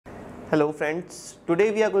Hello friends,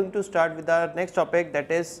 today we are going to start with our next topic,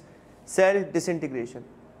 that is cell disintegration.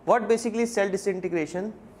 What basically is cell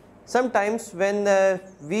disintegration? Sometimes when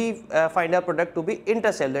we find our product to be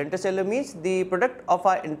intercellular means the product of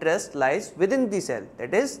our interest lies within the cell,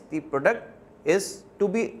 that is the product is to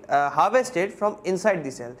be harvested from inside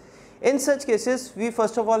the cell. In such cases, we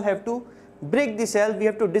first of all have to break the cell, we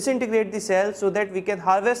have to disintegrate the cell so that we can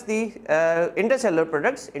harvest the intercellular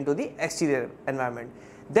products into the exterior environment.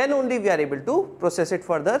 Then only we are able to process it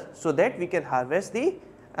further so that we can harvest the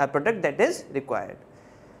product that is required.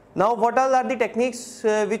 Now, what all are the techniques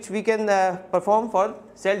which we can perform for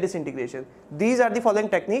cell disintegration? These are the following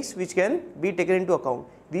techniques which can be taken into account.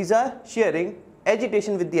 These are shearing,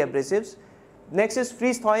 agitation with the abrasives, next is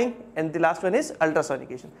freeze thawing, and the last one is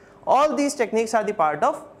ultrasonication. All these techniques are the part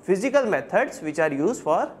of physical methods which are used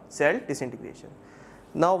for cell disintegration.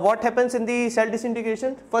 Now, what happens in the cell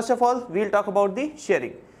disintegration? First of all, we will talk about the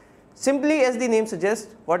shearing. Simply as the name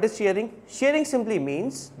suggests, what is shearing? Shearing simply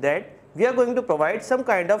means that we are going to provide some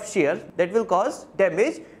kind of shear that will cause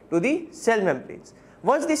damage to the cell membranes.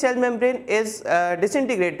 Once the cell membrane is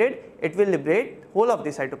disintegrated, it will liberate whole of the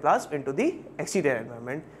cytoplasm into the exterior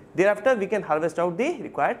environment. Thereafter, we can harvest out the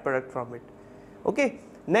required product from it. Okay.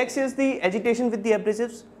 Next is the agitation with the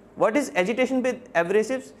abrasives. What is agitation with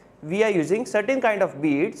abrasives? We are using certain kind of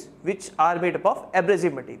beads which are made up of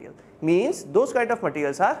abrasive material. Means those kind of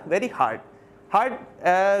materials are very hard. Hard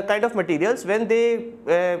kind of materials, when they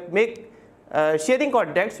make shearing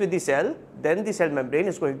contacts with the cell, then the cell membrane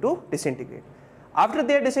is going to disintegrate. After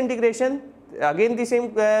their disintegration, again the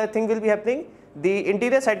same thing will be happening. The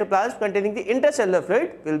interior cytoplasm containing the intercellular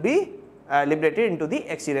fluid will be liberated into the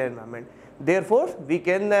exterior environment. Therefore, we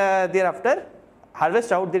can thereafter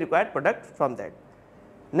harvest out the required product from that.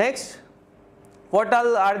 Next, what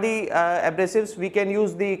all are the abrasives? We can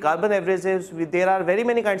use the carbon abrasives. There are very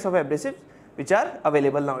many kinds of abrasives which are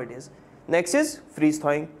available nowadays. Next is freeze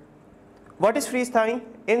thawing. What is freeze thawing?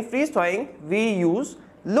 In freeze thawing, we use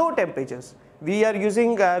low temperatures. We are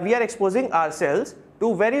exposing our cells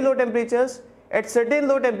to very low temperatures. At certain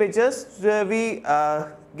low temperatures, we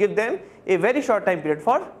give them a very short time period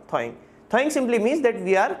for thawing. Thawing simply means that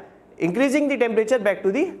we are increasing the temperature back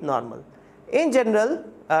to the normal. In general,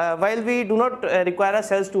 while we do not require our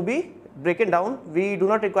cells to be broken down, we do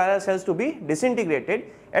not require our cells to be disintegrated.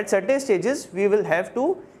 At certain stages, we will have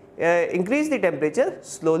to increase the temperature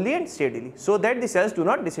slowly and steadily so that the cells do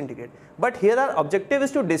not disintegrate. But here our objective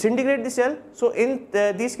is to disintegrate the cell. So in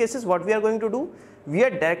these cases, what we are going to do? We are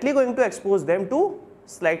directly going to expose them to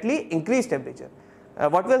slightly increased temperature.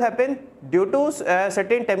 What will happen? Due to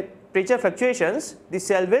certain temperature fluctuations, the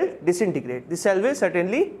cell will disintegrate. The cell will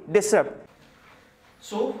certainly disrupt.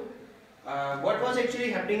 So, what was actually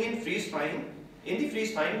happening in freeze thawing? In the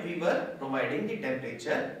freeze thawing, we were providing the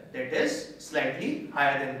temperature that is slightly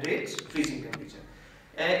higher than its freezing temperature.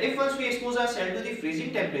 If once we expose our cell to the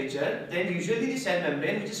freezing temperature, then usually the cell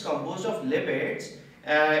membrane, which is composed of lipids,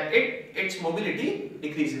 its mobility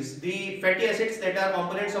decreases. The fatty acids that are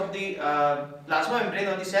components of the plasma membrane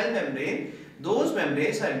or the cell membrane, those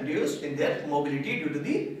membranes are reduced in their mobility due to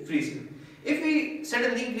the freezing. If we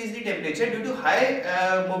suddenly increase the temperature due to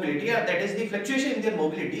high mobility, or that is the fluctuation in their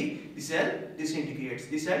mobility, the cell disintegrates,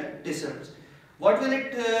 the cell disrupts. What will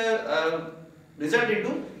it result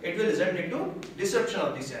into? It will result into disruption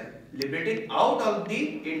of the cell, liberating out of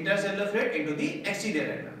the intercellular fluid into the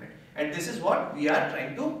exterior environment. And this is what we are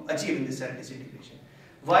trying to achieve in the cell disintegration.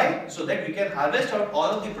 Why? So that we can harvest out all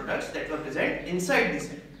of the products that were present inside the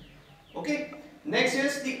cell. Okay. Next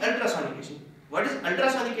is the ultrasonication. What is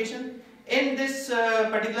ultrasonication? In this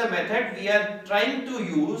particular method, we are trying to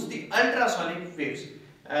use the ultrasonic waves.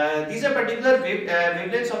 These are particular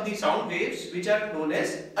wavelengths of the sound waves which are known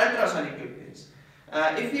as ultrasonic wavelengths.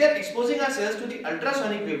 If we are exposing our cells to the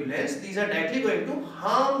ultrasonic wavelengths, these are directly going to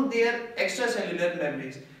harm their extracellular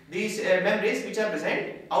membranes. These membranes which are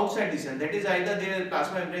present outside the cell, that is either their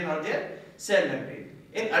plasma membrane or their cell membrane.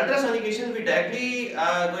 In ultrasonication, we directly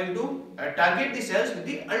going to target the cells with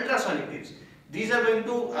the ultrasonic waves. These are going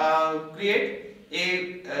to create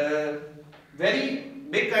a very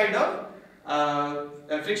big kind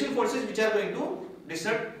of friction forces which are going to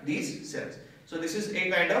disrupt these cells. So this is a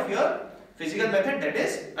kind of your physical method, that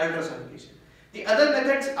is ultrasonication. The other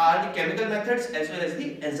methods are the chemical methods as well as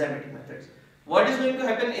the enzymatic methods. What is going to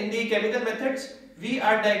happen in the chemical methods? We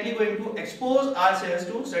are directly going to expose our cells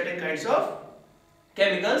to certain kinds of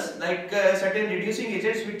chemicals like certain reducing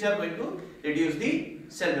agents which are going to reduce the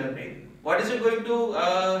cell membrane. What is it going to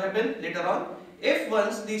happen later on? If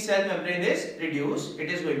once the cell membrane is reduced,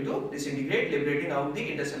 it is going to disintegrate, liberating out the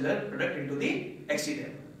intercellular product into the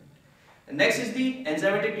exterior. Next is the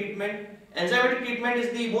enzymatic treatment. Enzymatic treatment is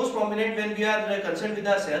the most prominent when we are concerned with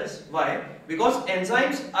our cells. Why? Because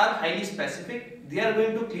enzymes are highly specific. They are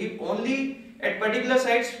going to cleave only at particular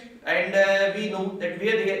sites, and we know that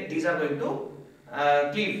where these are going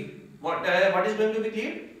to cleave. What is going to be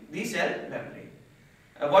cleaved? The cell membrane.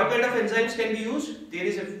 What kind of enzymes can be used? There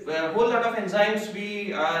is a whole lot of enzymes we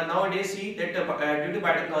nowadays see that due to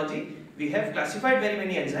biotechnology we have classified very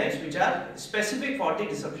many enzymes which are specific for the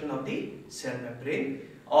disruption of the cell membrane,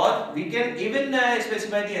 or we can even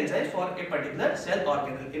specify the enzymes for a particular cell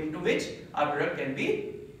organelle into which our product can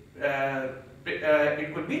be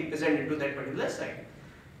it could be presented to that particular site.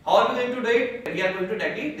 How are we going to do it? We are going to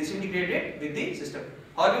directly disintegrate it with the system.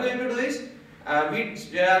 How are we going to do this?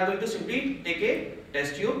 We are going to simply take a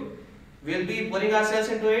test tube. We will be pouring our cells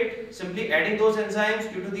into it, simply adding those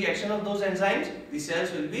enzymes. Due to the action of those enzymes, the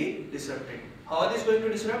cells will be disrupted. How are these going to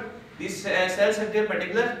disrupt? These cells have their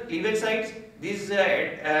particular cleavage sites. These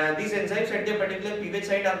enzymes at their particular cleavage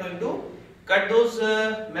site are going to cut those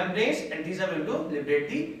membranes, and these are going to liberate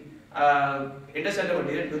the intercellular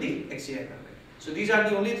material to the external membrane. So these are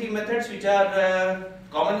the only three methods which are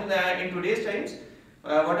common in today's times.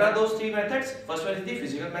 What are those three methods? First one is the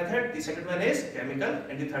physical method, the second one is chemical,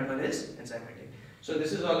 and the third one is enzymatic. So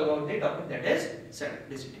this is all about the topic, that is cell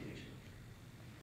disintegration.